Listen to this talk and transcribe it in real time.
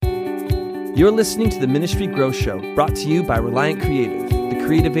You're listening to the Ministry Growth Show, brought to you by Reliant Creative, the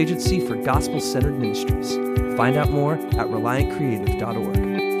creative agency for gospel-centered ministries. Find out more at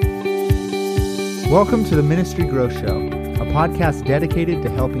reliantcreative.org. Welcome to the Ministry Growth Show, a podcast dedicated to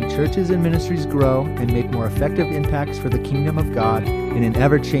helping churches and ministries grow and make more effective impacts for the kingdom of God in an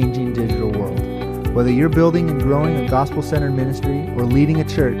ever-changing digital world. Whether you're building and growing a gospel-centered ministry or leading a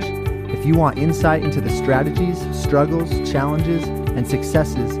church, if you want insight into the strategies, struggles, challenges, and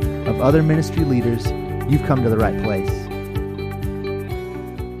successes of other ministry leaders, you've come to the right place.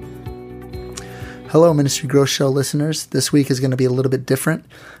 Hello, Ministry Growth Show listeners. This week is going to be a little bit different.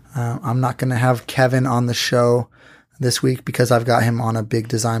 I'm not going to have Kevin on the show this week because I've got him on a big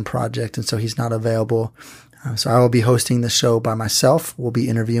design project, and so he's not available. So I will be hosting the show by myself. We'll be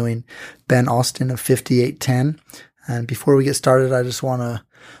interviewing Ben Allston of 5810. And before we get started, I just want to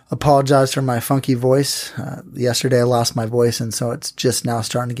apologize for my funky voice. Yesterday I lost my voice, and so it's just now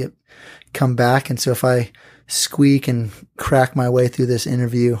starting to come back. And so if I squeak and crack my way through this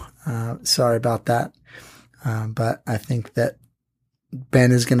interview, sorry about that. But I think that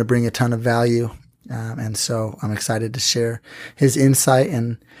Ben is going to bring a ton of value. And so I'm excited to share his insight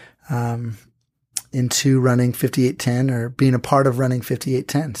and, into running 5810 or being a part of running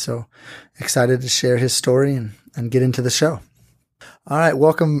 5810. So excited to share his story and get into the show. All right.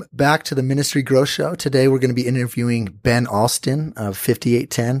 Welcome back to the Ministry Growth Show. Today we're going to be interviewing Ben Allston of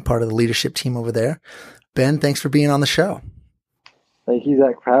 5810, part of the leadership team over there. Ben, thanks for being on the show. Thank you,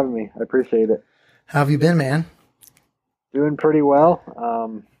 Zach, for having me. I appreciate it. How have you been, man? Doing pretty well.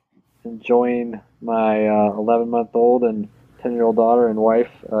 Enjoying my 11-month-old and 10-year-old daughter and wife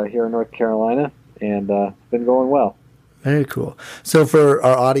here in North Carolina, and been going well. Very cool. So for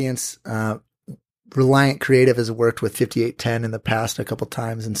our audience, Reliant Creative has worked with 5810 in the past a couple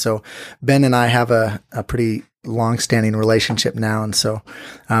times. And so Ben and I have a pretty long-standing relationship now. And so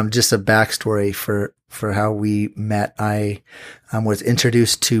just a backstory for how we met. I was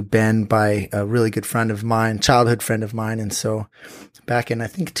introduced to Ben by a really good friend of mine, childhood friend of mine. And so back in, I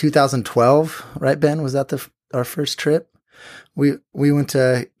think, 2012, right, Ben? Was that our first trip? We went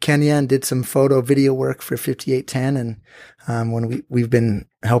to Kenya and did some photo video work for 5810, and when we've been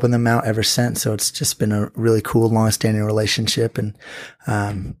helping them out ever since. So it's just been a really cool, long-standing relationship, and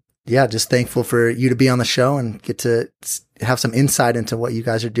just thankful for you to be on the show and get to have some insight into what you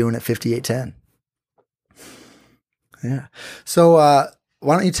guys are doing at 5810. Yeah. So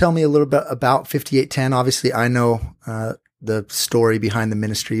why don't you tell me a little bit about 5810? Obviously, I know the story behind the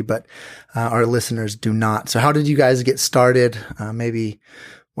ministry, but our listeners do not. So how did you guys get started? Maybe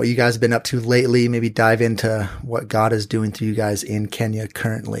what you guys have been up to lately, maybe dive into what God is doing through you guys in Kenya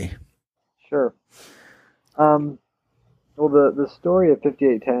currently. Sure. Well, the story of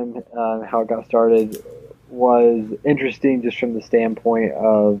 5810, how it got started, was interesting just from the standpoint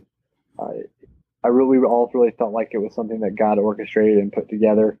of we all really felt like it was something that God orchestrated and put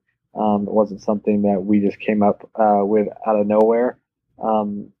together. It wasn't something that we just came up with out of nowhere.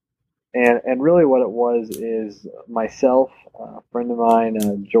 And really what it was is myself, a friend of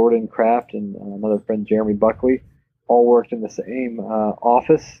mine, Jordan Kraft, and another friend, Jeremy Buckley, all worked in the same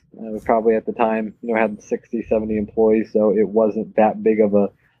office. We probably at the time, had 60, 70 employees, so it wasn't that big of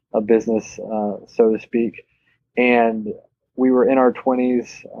a business, so to speak. And we were in our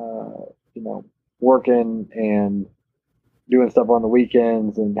 20s, working and doing stuff on the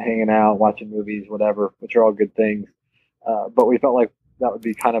weekends and hanging out, watching movies, whatever, which are all good things. But we felt like that would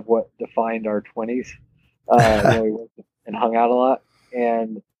be kind of what defined our 20s. We went and hung out a lot.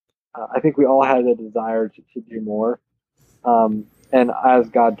 And I think we all had a desire to do more. And as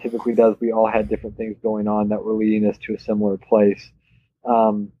God typically does, we all had different things going on that were leading us to a similar place.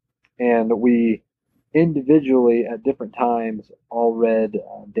 And we individually at different times all read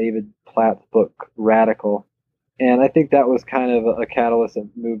David Platt's book, Radical. And I think that was kind of a catalyst that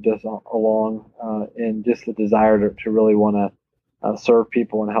moved us along in just the desire to really want to serve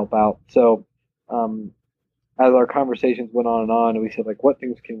people and help out. So as our conversations went on, we said, what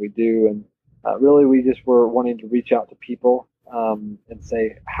things can we do? And really we just were wanting to reach out to people and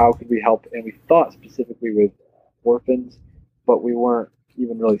say, how could we help? And we thought specifically with orphans, but we weren't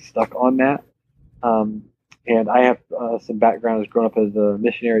even really stuck on that. And I have some background as growing up as a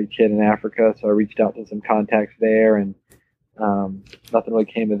missionary kid in Africa, so I reached out to some contacts there, and nothing really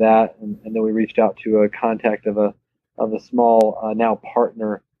came of that. And then we reached out to a contact of a small now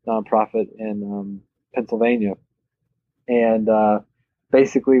partner nonprofit in Pennsylvania, and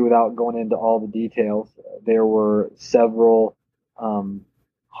basically, without going into all the details, there were several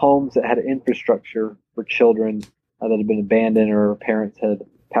homes that had infrastructure for children that had been abandoned or parents had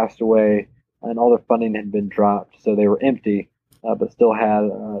passed away, and all their funding had been dropped, so they were empty, but still had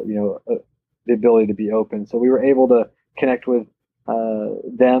the ability to be open. So we were able to connect with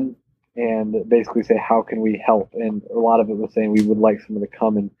them and basically say, how can we help? And a lot of it was saying we would like someone to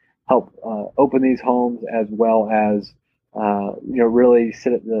come and help open these homes, as well as really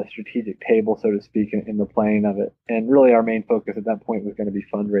sit at the strategic table, so to speak, in the planning of it. And really our main focus at that point was going to be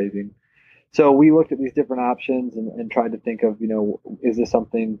fundraising. So we looked at these different options and tried to think of, is this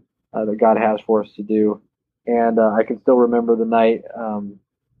something that God has for us to do? And I can still remember the night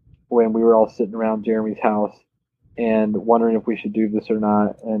when we were all sitting around Jeremy's house and wondering if we should do this or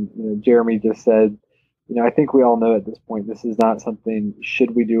not. And Jeremy just said, I think we all know at this point, this is not something,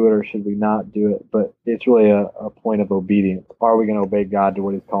 should we do it or should we not do it? But it's really a point of obedience. Are we going to obey God to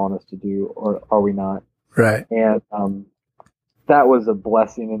what he's calling us to do, or are we not? Right. And that was a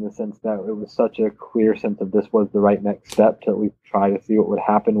blessing in the sense that it was such a clear sense of this was the right next step to at least try to see what would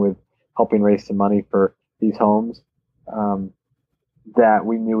happen with helping raise some money for these homes, that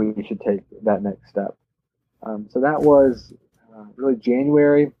we knew we should take that next step. So that was really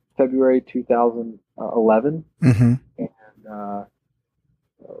February 2011. Mm-hmm. And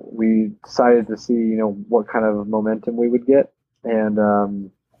we decided to see, what kind of momentum we would get.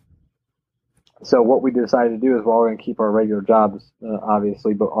 And so what we decided to do is we're all going to keep our regular jobs,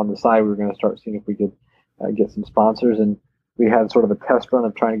 obviously, but on the side, we were going to start seeing if we could get some sponsors. And we had sort of a test run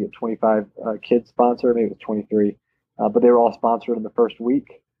of trying to get 25 kids sponsored. Maybe it was 23, but they were all sponsored in the first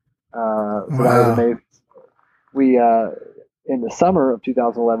week. So that was amazing. We, in the summer of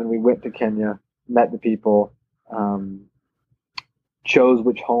 2011, we went to Kenya, met the people, chose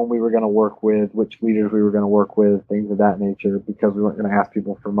which home we were going to work with, which leaders we were going to work with, things of that nature, because we weren't going to ask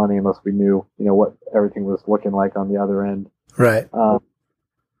people for money unless we knew, what everything was looking like on the other end. Right.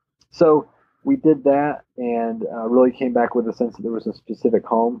 So we did that and really came back with a sense that there was a specific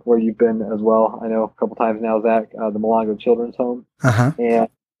home where you've been as well. I know a couple times now, Zach, the Malongo Children's Home. Uh-huh. And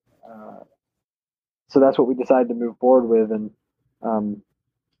so that's what we decided to move forward with. And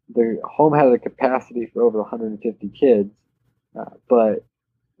the home had a capacity for over 150 kids, but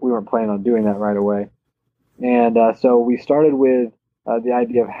we weren't planning on doing that right away. And so we started with the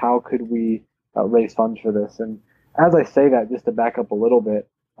idea of how could we raise funds for this. And as I say that, just to back up a little bit,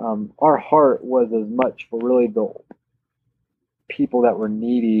 our heart was as much for really the people that were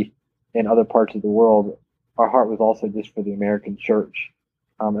needy in other parts of the world. Our heart was also just for the American church.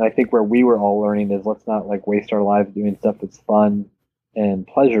 And I think where we were all learning is let's not waste our lives doing stuff that's fun and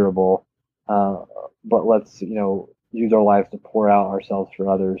pleasurable, but let's, use our lives to pour out ourselves for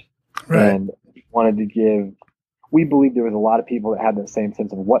others. Right. And we believe there was a lot of people that had that same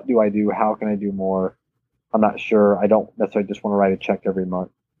sense of what do I do? How can I do more? I'm not sure. I don't necessarily just want to write a check every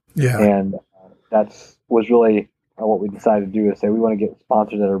month. Yeah. And that's was really what we decided to do, is say we want to get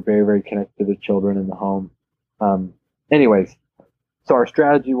sponsors that are very, very connected to the children in the home. Anyways, so our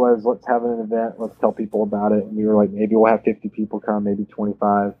strategy was, let's have an event, let's tell people about it. And we were like, maybe we'll have 50 people come, maybe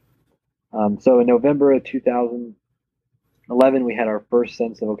 25. So in November of 2011, we had our first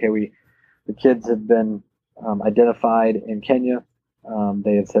sense of, okay, the kids had been identified in Kenya.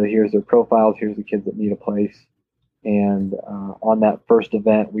 They had said, here's their profiles, here's the kids that need a place. And on that first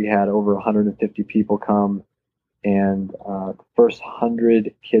event, we had over 150 people come. And the first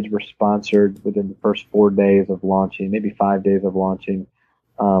 100 kids were sponsored within the first 4 days of launching, maybe 5 days of launching,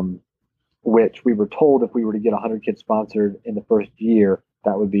 which we were told if we were to get 100 kids sponsored in the first year,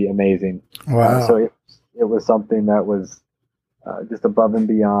 that would be amazing. Wow. So it was something that was just above and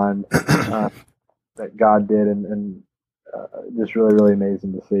beyond that God did, and just really, really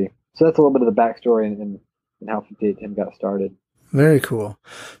amazing to see. So that's a little bit of the backstory and how 5810 got started. Very cool.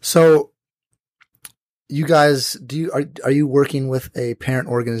 So you guys, are you working with a parent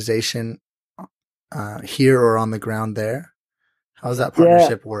organization here or on the ground there? How's that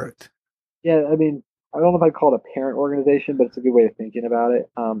partnership worked? Yeah, I mean, I don't know if I'd call it a parent organization, but it's a good way of thinking about it.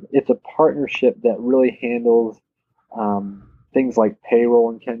 It's a partnership that really handles things like payroll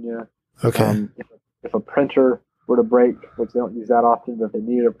in Kenya. Okay. If a printer were to break, which they don't use that often, but if they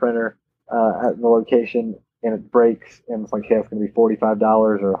needed a printer at the location and it breaks and it's like, hey, it's going to be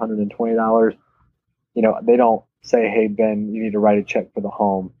 $45 or $120, they don't say, hey, Ben, you need to write a check for the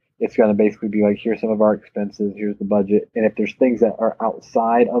home. It's going to basically be like, here's some of our expenses, here's the budget. And if there's things that are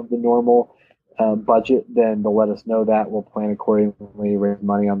outside of the normal budget, then they'll let us know that. We'll plan accordingly, raise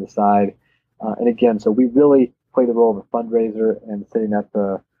money on the side. And again, so we really play the role of a fundraiser and sitting at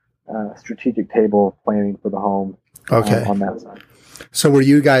the strategic table of planning for the home. Okay. On that side. So were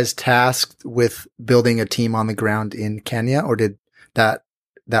you guys tasked with building a team on the ground in Kenya, or did that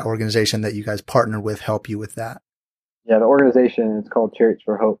organization that you guys partnered with help you with that? Yeah, the organization, it's called Chariots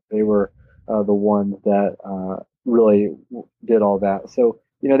for Hope. They were the ones that really did all that. So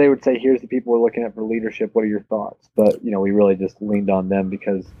they would say, here's the people we're looking at for leadership. What are your thoughts? But, we really just leaned on them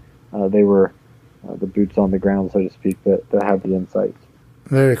because they were the boots on the ground, so to speak, that have the insights.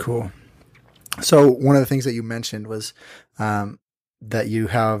 Very cool. So one of the things that you mentioned was that you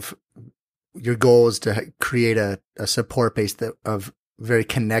have your goal is to create a support base of very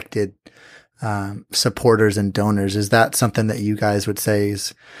connected supporters and donors. Is that something that you guys would say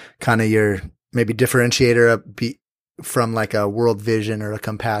is kind of your maybe differentiator from like a world vision or a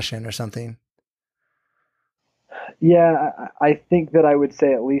compassion or something? Yeah, I think that I would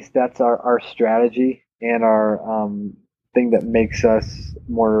say at least that's our strategy and our thing that makes us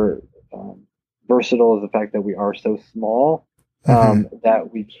more versatile is the fact that we are so small that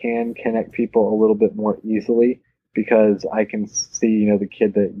we can connect people a little bit more easily, because I can see, the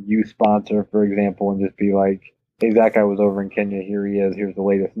kid that you sponsor, for example, and just be like, hey, that guy was over in Kenya. Here he is. Here's the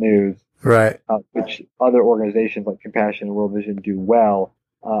latest news. Right. Which other organizations like Compassion and World Vision do well.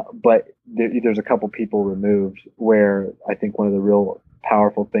 But there's a couple people removed where I think one of the real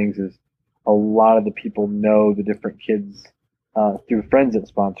powerful things is a lot of the people know the different kids through friends that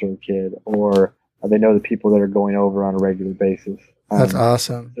sponsor a kid, or they know the people that are going over on a regular basis. That's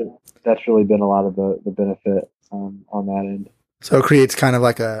awesome. So that's really been a lot of the benefit on that end. So it creates kind of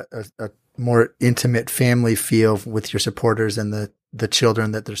like a more intimate family feel with your supporters and the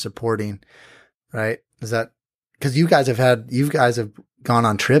children that they're supporting, right? Is that because you guys have gone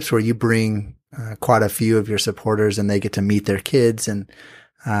on trips where you bring quite a few of your supporters and they get to meet their kids, and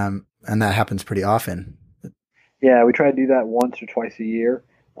that happens pretty often. Yeah, we try to do that once or twice a year.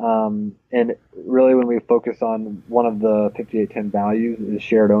 And really when we focus on one of the 5810 values is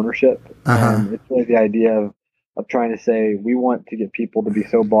shared ownership. And it's really the idea of trying to say, we want to get people to be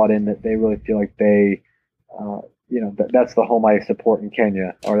so bought in that they really feel like they, that's the home I support in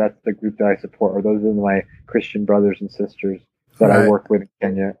Kenya, or that's the group that I support, or those are my Christian brothers and sisters that I work with in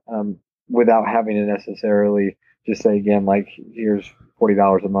Kenya, without having to necessarily just say, again, like, here's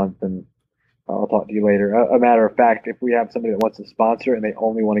 $40 a month and I'll talk to you later. A matter of fact, if we have somebody that wants to sponsor and they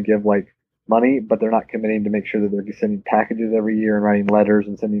only want to give like money, but they're not committing to make sure that they're sending packages every year and writing letters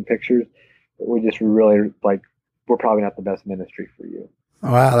and sending pictures, we just really like, we're probably not the best ministry for you.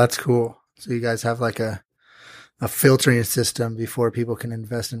 Wow, that's cool. So you guys have like a filtering system before people can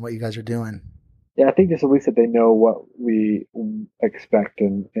invest in what you guys are doing. Yeah, I think just at least that they know what we expect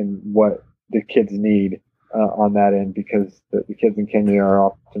and what the kids need on that end, because the kids in Kenya are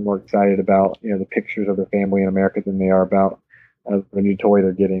often more excited about the pictures of their family in America than they are about the new toy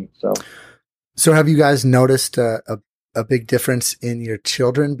they're getting. So have you guys noticed a big difference in your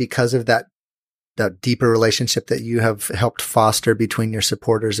children because of that deeper relationship that you have helped foster between your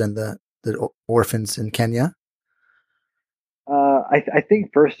supporters and the orphans in Kenya? I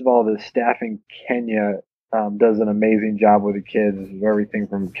think, first of all, the staff in Kenya does an amazing job with the kids, everything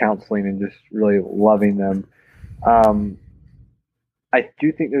from counseling and just really loving them. I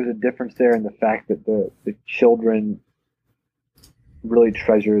do think there's a difference there in the fact that the children really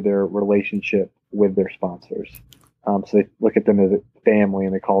treasure their relationship with their sponsors. So they look at them as a family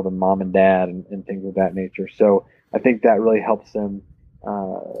and they call them mom and dad and things of that nature. So I think that really helps them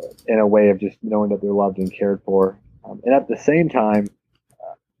in a way of just knowing that they're loved and cared for. And at the same time,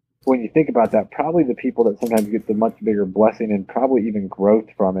 when you think about that, probably the people that sometimes get the much bigger blessing and probably even growth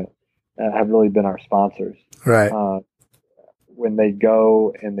from it have really been our sponsors. Right. When they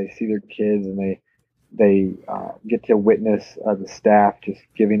go and they see their kids and they get to witness the staff just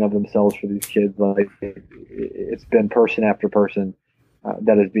giving of themselves for these kids, like it's been person after person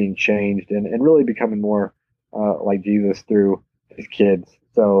that is being changed and really becoming more like Jesus through his kids.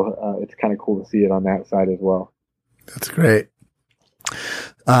 So it's kind of cool to see it on that side as well. That's great.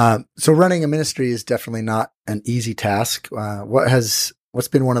 So running a ministry is definitely not an easy task. What's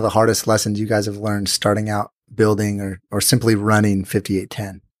been one of the hardest lessons you guys have learned starting out building or simply running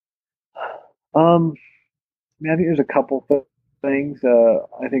 5810? I think there's a couple things.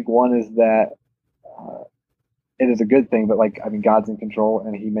 I think one is that it is a good thing, but God's in control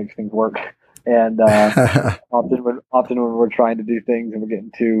and he makes things work. And often when we're trying to do things and we're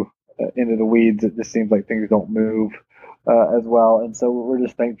getting too into the weeds, it just seems like things don't move as well. And so we're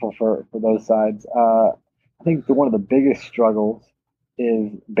just thankful for those sides. I think one of the biggest struggles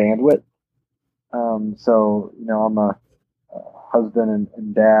is bandwidth. So, I'm a husband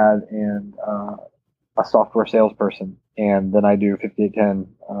and dad and a software salesperson, and then I do 5810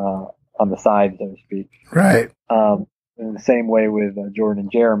 on the side, so to speak. Right. In the same way with Jordan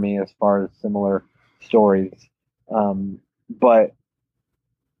and Jeremy as far as similar stories. But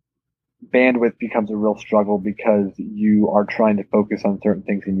bandwidth becomes a real struggle because you are trying to focus on certain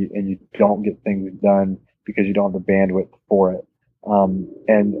things and you don't get things done because you don't have the bandwidth for it.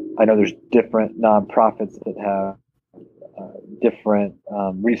 And I know there's different nonprofits that have different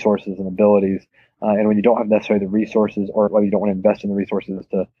resources and abilities. And when you don't have necessarily the resources, or whether you don't want to invest in the resources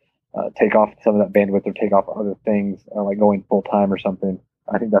to take off some of that bandwidth or take off other things, like going full time or something,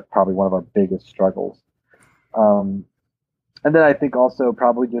 I think that's probably one of our biggest struggles. And then I think also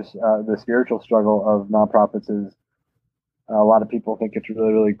probably just the spiritual struggle of nonprofits is a lot of people think it's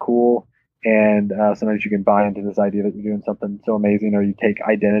really, really cool. And sometimes you can buy into this idea that you're doing something so amazing, or you take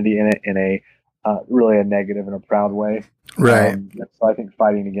identity in it in a really a negative and a proud way. Right. So I think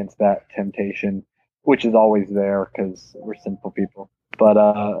fighting against that temptation, which is always there because we're sinful people, but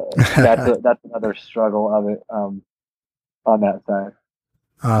that's another struggle of it on that side.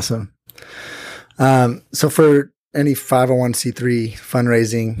 Awesome. So for any 501c3,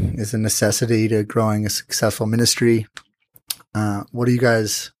 fundraising is a necessity to growing a successful ministry.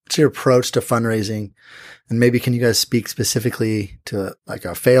 What's your approach to fundraising? And maybe can you guys speak specifically to like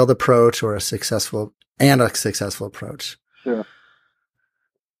a failed approach or a successful approach? Sure.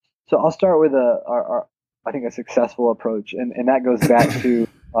 So I'll start with I think a successful approach, and that goes back to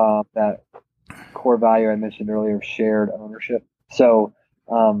that core value I mentioned earlier of shared ownership. So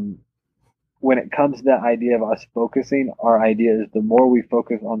when it comes to that idea of us focusing, our idea is the more we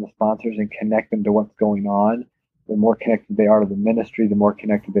focus on the sponsors and connect them to what's going on, the more connected they are to the ministry, the more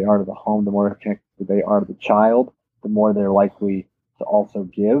connected they are to the home, the more connected they are to the child, the more they're likely to also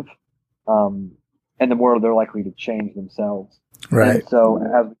give, and the more they're likely to change themselves. Right. And so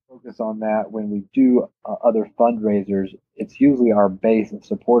as we focus on that, when we do other fundraisers, it's usually our base of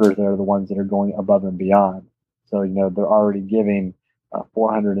supporters that are the ones that are going above and beyond. So, they're already giving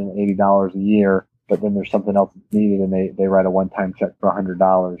 $480 a year, but then there's something else that's needed, and they write a one-time check for $100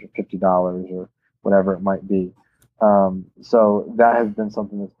 or $50 or whatever it might be. So that has been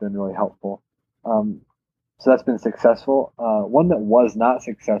something that's been really helpful. So that's been successful. One that was not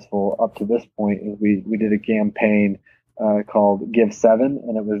successful up to this point is we did a campaign called Give 7,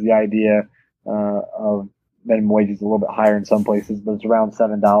 and it was the idea of minimum wages a little bit higher in some places, but it's around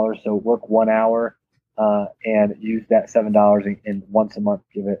 $7. So work 1 hour and use that $7 and once a month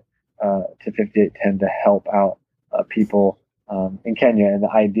give it to 5810 to help out people in Kenya. And the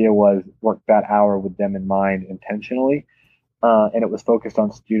idea was work that hour with them in mind intentionally. And it was focused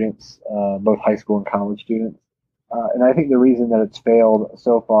on students, both high school and college students. And I think the reason that it's failed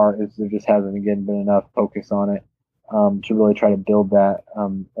so far is there just hasn't, again, been enough focus on it to really try to build that.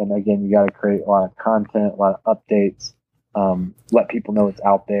 And again, you got to create a lot of content, a lot of updates, let people know it's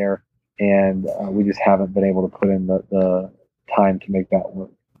out there. And we just haven't been able to put in the time to make that work.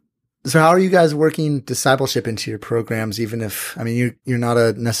 So how are you guys working discipleship into your programs? Even if, you're not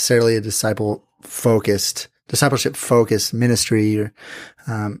necessarily a discipleship focused ministry, or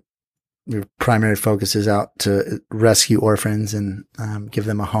your primary focus is out to rescue orphans and give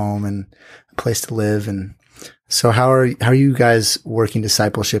them a home and a place to live. And so how are you guys working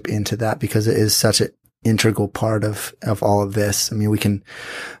discipleship into that? Because it is such an integral part of all of this. We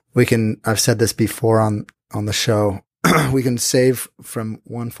can, I've said this before on the show, we can save from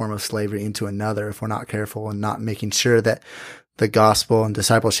one form of slavery into another if we're not careful and not making sure that the gospel and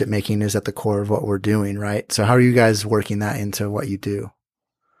discipleship making is at the core of what we're doing, right? So how are you guys working that into what you do?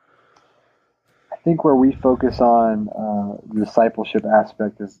 I think where we focus on the discipleship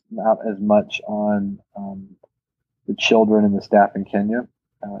aspect is not as much on the children and the staff in Kenya.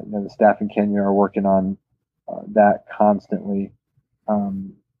 The staff in Kenya are working on that constantly.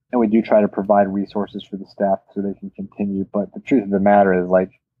 And we do try to provide resources for the staff so they can continue. But the truth of the matter is, like,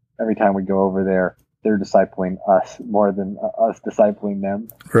 every time we go over there, they're discipling us more than us discipling them.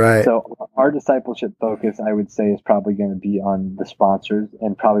 Right. So our discipleship focus, I would say, is probably going to be on the sponsors,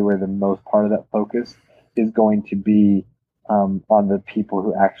 and probably where the most part of that focus is going to be on the people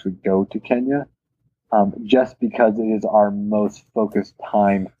who actually go to Kenya, just because it is our most focused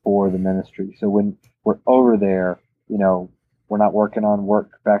time for the ministry. So when we're over there, we're not working on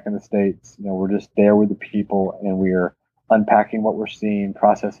work back in the States. We're just there with the people, and we're unpacking what we're seeing,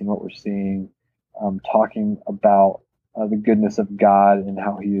 processing what we're seeing, talking about the goodness of God and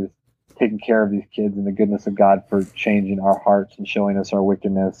how He is taking care of these kids, and the goodness of God for changing our hearts and showing us our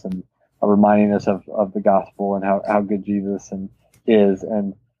wickedness, and reminding us of the gospel and how good Jesus is.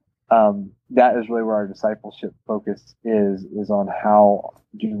 And that is really where our discipleship focus is on how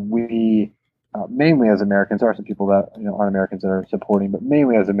do we, mainly as Americans, there are some people that aren't Americans that are supporting, but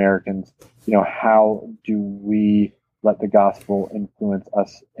mainly as Americans, how do we let the gospel influence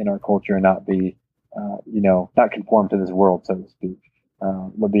us in our culture and not be, not conform to this world, so to speak,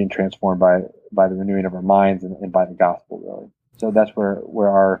 but being transformed by the renewing of our minds and by the gospel, really. So that's where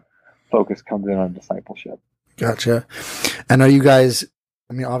our focus comes in on discipleship. Gotcha. And are you guys,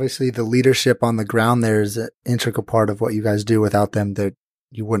 I mean, obviously the leadership on the ground there is an integral part of what you guys do. Without them, that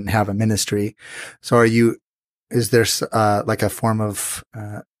you wouldn't have a ministry. So is there like a form of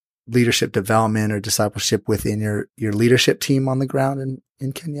leadership development or discipleship within your leadership team on the ground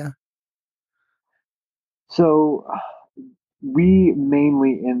in Kenya? So we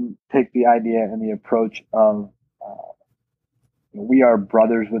mainly take the idea and the approach of we are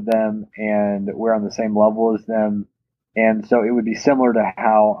brothers with them and we're on the same level as them. And so it would be similar to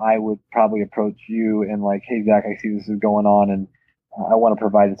how I would probably approach you and like, hey, Zach, I see this is going on and I want to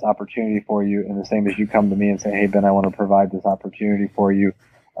provide this opportunity for you. And the same as you come to me and say, hey, Ben, I want to provide this opportunity for you.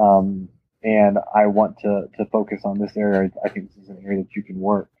 And I want to focus on this area. I think this is an area that you can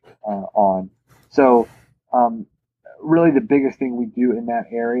work on. So really the biggest thing we do in that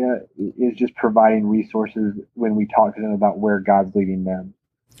area is just providing resources when we talk to them about where God's leading them.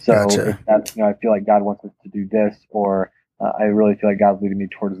 So Gotcha. if that's, I feel like God wants us to do this, or I really feel like God's leading me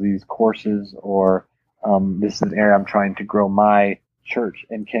towards these courses, or this is an area I'm trying to grow my church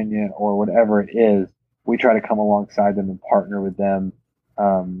in Kenya, or whatever it is, we try to come alongside them and partner with them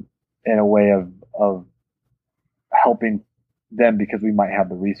in a way of helping them because we might have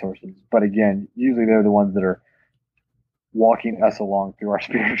the resources. But again, usually they're the ones that are walking us along through our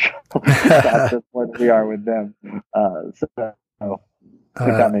spiritual process more than we are with them. If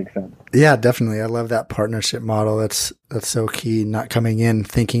that makes sense. Yeah, definitely. I love that partnership model. That's so key. Not coming in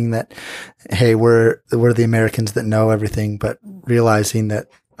thinking that, hey, we're the Americans that know everything, but realizing that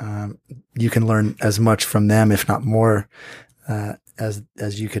you can learn as much from them, if not more,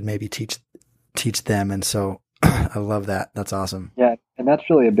 as you could maybe teach them. And so I love that. That's awesome. Yeah, and that's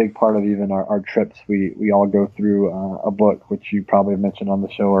really a big part of even our trips. We all go through a book, which you probably have mentioned on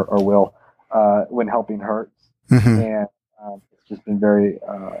the show or will, When Helping Hurts. Mm-hmm. And it's just been very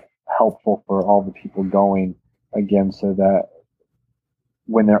helpful for all the people going, again, so that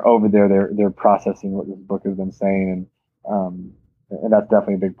when they're over there, they're processing what this book has been saying. And that's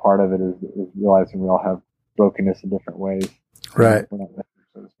definitely a big part of it is realizing we all have brokenness in different ways. Right. We're not missing,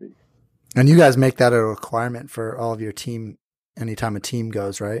 so to speak. And you guys make that a requirement for all of your team anytime a team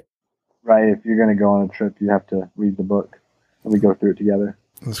goes, right? Right. If you're going to go on a trip, you have to read the book, and we go through it together.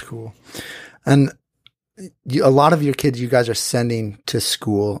 That's cool. And a lot of your kids you guys are sending to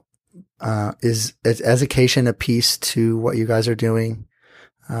school. Is education a piece to what you guys are doing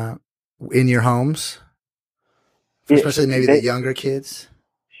in your homes? Especially maybe the younger kids?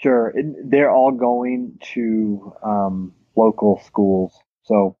 Sure. They're all going to local schools.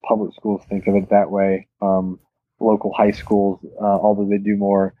 So public schools, think of it that way. Local high schools, although they do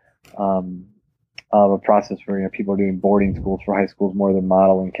more of a process where people are doing boarding schools for high schools more than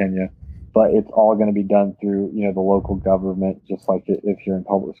model in Kenya. But it's all going to be done through the local government, just like if you're in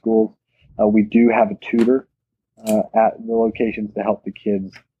public schools. We do have a tutor at the locations to help the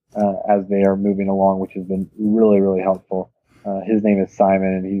kids as they are moving along, which has been really, really helpful. His name is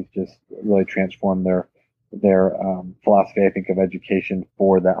Simon, and he's just really transformed their philosophy, I think, of education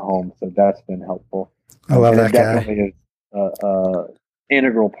for that home. So that's been helpful. I love that it guy. definitely is an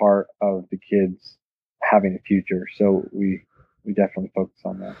integral part of the kids having a future. So we definitely focus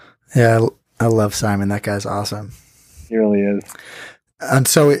on that. Yeah, I love Simon. That guy's awesome. He really is. And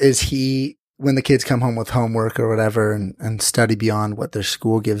so is he, when the kids come home with homework or whatever and study beyond what their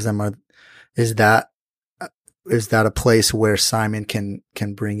school gives them, is that a place where Simon can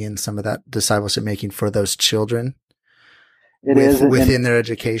bring in some of that discipleship making for those children? It is within their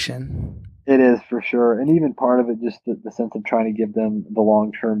education. It is for sure. And even part of it, just the sense of trying to give them the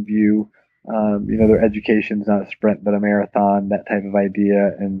long-term view. Their education's not a sprint, but a marathon, that type of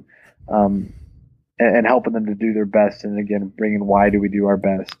idea. And helping them to do their best. And again, bringing why do we do our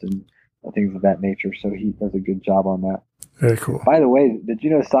best and things of that nature. So he does a good job on that. Very cool. By the way, did you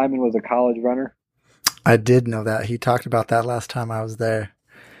know Simon was a college runner? I did know that. He talked about that last time I was there.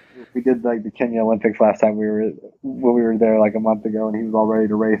 We did like the Kenya Olympics last time when we were there like a month ago, and he was all ready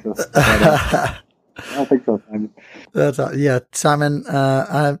to race us. I don't think so, Simon. Yeah, Simon.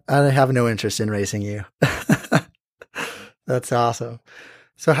 I have no interest in racing you. That's awesome.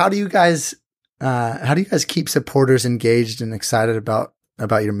 So how do you guys keep supporters engaged and excited about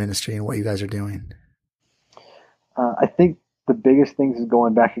your ministry and what you guys are doing? I think the biggest things is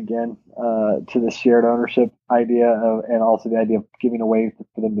going back again to the shared ownership idea and also the idea of giving away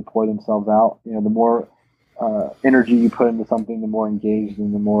for them to pour themselves out. The more energy you put into something, the more engaged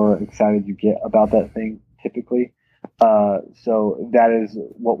and the more excited you get about that thing typically. So that is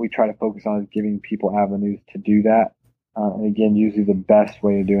what we try to focus on, is giving people avenues to do that. And again, usually the best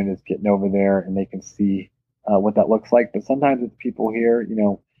way of doing it is getting over there and they can see what that looks like. But sometimes it's people here, we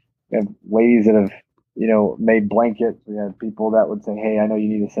have ladies that have made blankets. We had people that would say, "Hey, I know you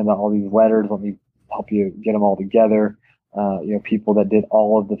need to send out all these letters. Let me help you get them all together." People that did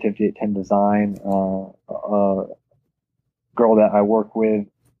all of the 5810 design. Girl that I work with,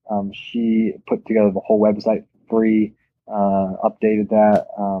 she put together the whole website for free, updated that,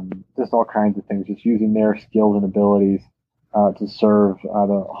 just all kinds of things, just using their skills and abilities to serve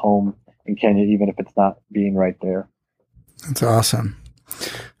the home in Kenya, even if it's not being right there. That's awesome.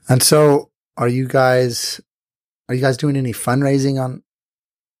 And so are you guys doing any fundraising on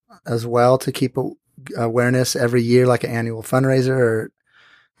as well to keep awareness every year, like an annual fundraiser or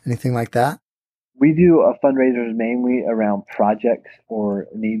anything like that? We do fundraisers mainly around projects or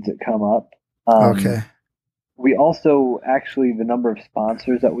needs that come up. Okay. We also, actually, the number of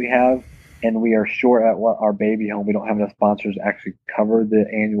sponsors that we have, and we are short at what our baby home. We don't have enough sponsors to actually cover the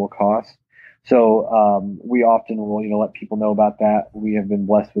annual cost. So we often will, let people know about that. We have been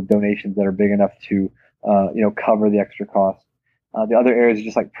blessed with donations that are big enough to, cover the extra cost. The other areas,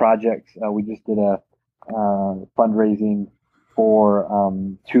 just like projects, we just did a fundraising for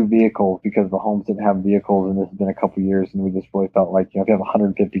 2 vehicles because the homes didn't have vehicles, and this has been a couple of years, and we just really felt like, if you have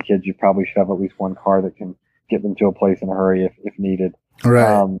 150 kids, you probably should have at least one car that can get them to a place in a hurry if needed.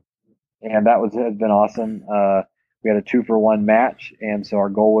 Right. And that has been awesome. We had a 2-for-1 match, and so our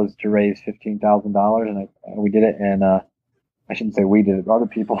goal was to raise $15,000, and we did it. And I shouldn't say we did it; other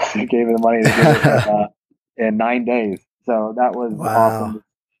people gave me the money to do it in 9 days. So that was awesome.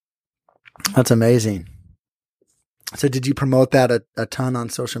 That's amazing. So did you promote that a ton on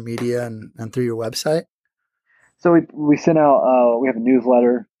social media and through your website? So we sent out, we have a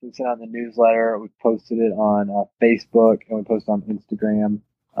newsletter. We sent out the newsletter. We posted it on Facebook, and we posted on Instagram.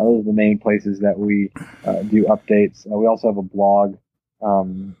 Those are the main places that we do updates. We also have a blog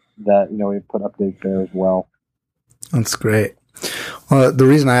that, we put updates there as well. That's great. Well, the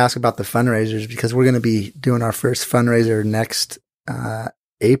reason I ask about the fundraisers is because we're going to be doing our first fundraiser next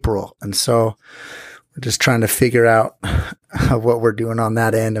April. And so we're just trying to figure out what we're doing on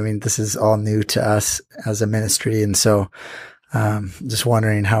that end. I mean, this is all new to us as a ministry. And so just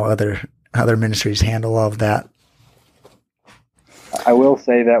wondering how other ministries handle all of that. I will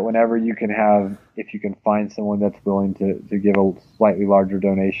say that whenever if you can find someone that's willing to give a slightly larger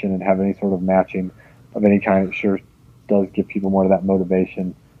donation and have any sort of matching of any kind, it sure does give people more of that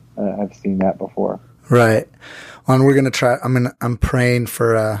motivation. I've seen that before. Right. Well, and we're going to try, I'm praying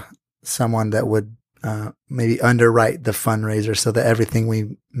for someone that would maybe underwrite the fundraiser so that everything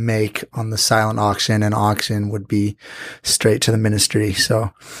we make on the silent auction and auction would be straight to the ministry.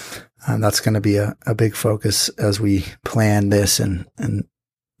 So that's going to be a big focus as we plan this and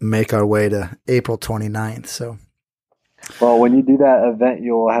make our way to April 29th. So, well, when you do that event,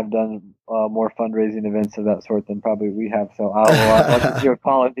 you'll have done more fundraising events of that sort than probably we have. So I'll give you a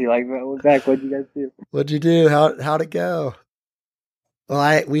call and be like, Zach, what'd you guys do? What'd you do? How'd it go?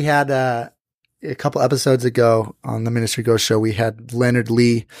 Well, we had a couple episodes ago on the Ministry Go show, we had Leonard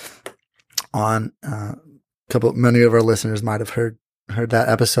Lee on. Many of our listeners might have heard that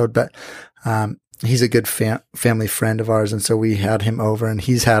episode, but he's a good family friend of ours. And so we had him over, and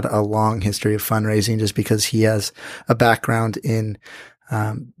he's had a long history of fundraising just because he has a background in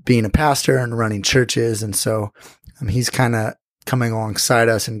being a pastor and running churches. And so he's kind of coming alongside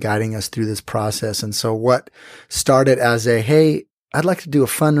us and guiding us through this process. And so what started as hey, I'd like to do a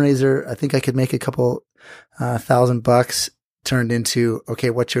fundraiser, I think I could make a couple $1,000, turned into, okay,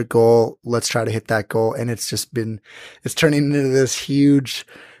 what's your goal? Let's try to hit that goal. And it's turning into this huge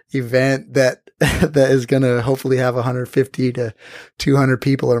event that is going to hopefully have 150 to 200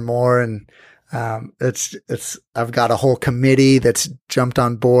 people or more. And I've got a whole committee that's jumped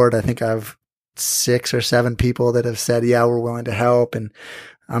on board. I think I've 6 or 7 people that have said, yeah, we're willing to help. And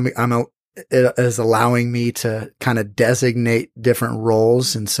it is allowing me to kind of designate different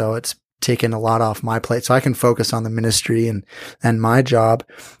roles. And so it's taken a lot off my plate so I can focus on the ministry and my job,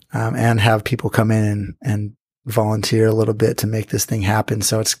 and have people come in and volunteer a little bit to make this thing happen.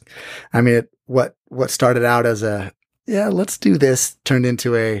 So what started out as let's do this turned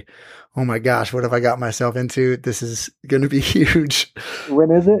into oh my gosh, what have I got myself into? This is going to be huge.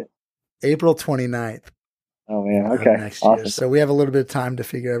 When is it? April 29th. Oh man. Okay. Next awesome. year. So we have a little bit of time to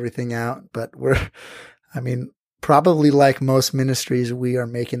figure everything out, but probably like most ministries, we are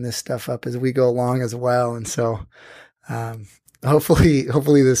making this stuff up as we go along as well. And so, hopefully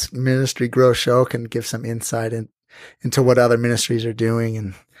this Ministry Grow show can give some insight into what other ministries are doing,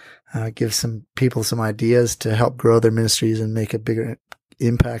 and give some people some ideas to help grow their ministries and make a bigger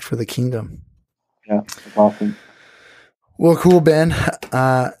impact for the kingdom. Yeah. That's awesome. Well, cool, Ben.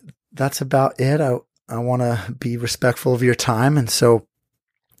 That's about it. I want to be respectful of your time. And so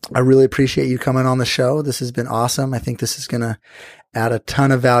I really appreciate you coming on the show. This has been awesome. I think this is going to add a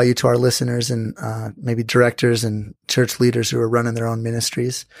ton of value to our listeners and maybe directors and church leaders who are running their own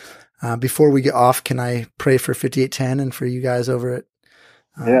ministries. Before we get off, can I pray for 5810 and for you guys over at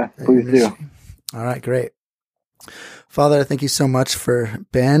please do. All right, great. Father, I thank you so much for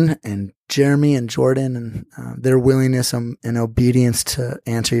Ben and Jeremy and Jordan and their willingness and obedience to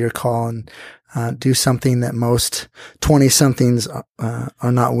answer your call and do something that most 20-somethings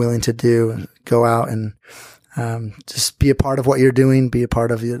are not willing to do. Go out and just be a part of what you're doing, be a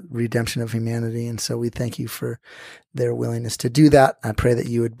part of the redemption of humanity. And so we thank you for their willingness to do that. I pray that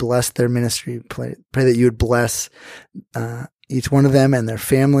you would bless their ministry, pray that you would bless each one of them and their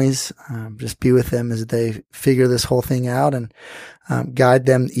families. Just be with them as they figure this whole thing out and guide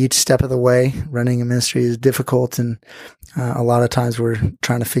them each step of the way. Running a ministry is difficult, and a lot of times we're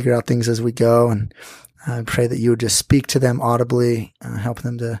trying to figure out things as we go. And I pray that you would just speak to them audibly, help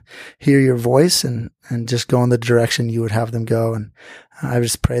them to hear your voice and just go in the direction you would have them go. And I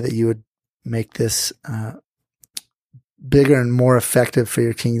just pray that you would make this bigger and more effective for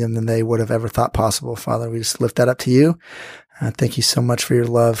your kingdom than they would have ever thought possible. Father, we just lift that up to you. Thank you so much for your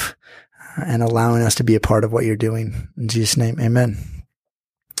love and allowing us to be a part of what you're doing. In Jesus' name, amen.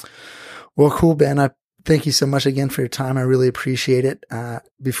 Well, cool, Ben. I thank you so much again for your time. I really appreciate it.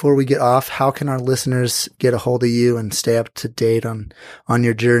 Before we get off, how can our listeners get a hold of you and stay up to date on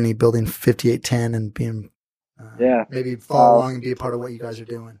your journey building 5810 and being maybe follow along and be a part of what you guys are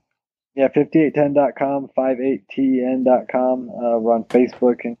doing? Yeah, 5810.com, 58ten.com. We're on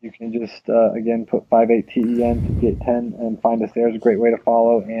Facebook, and you can just, again, put 58ten, 5810, and find us there. It's a great way to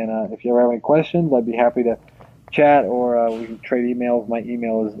follow. And if you ever have any questions, I'd be happy to chat, or we can trade emails. My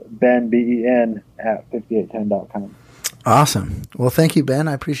email is ben, B-E-N, at 58ten.com. Awesome. Well, thank you, Ben.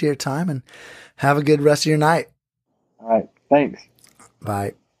 I appreciate your time, and have a good rest of your night. All right. Thanks.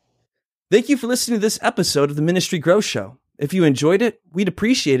 Bye. Thank you for listening to this episode of the Ministry Grow Show. If you enjoyed it, we'd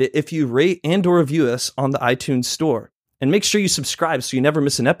appreciate it if you rate and or review us on the iTunes store. And make sure you subscribe so you never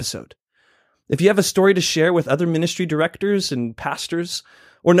miss an episode. If you have a story to share with other ministry directors and pastors,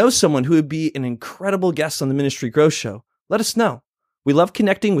 or know someone who would be an incredible guest on the Ministry Grow Show, let us know. We love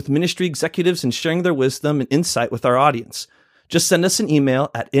connecting with ministry executives and sharing their wisdom and insight with our audience. Just send us an email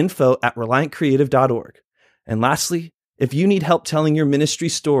at info@reliantcreative.org. And lastly, if you need help telling your ministry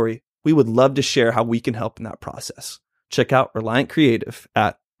story, we would love to share how we can help in that process. Check out Reliant Creative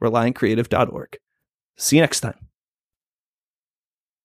at reliantcreative.org. See you next time.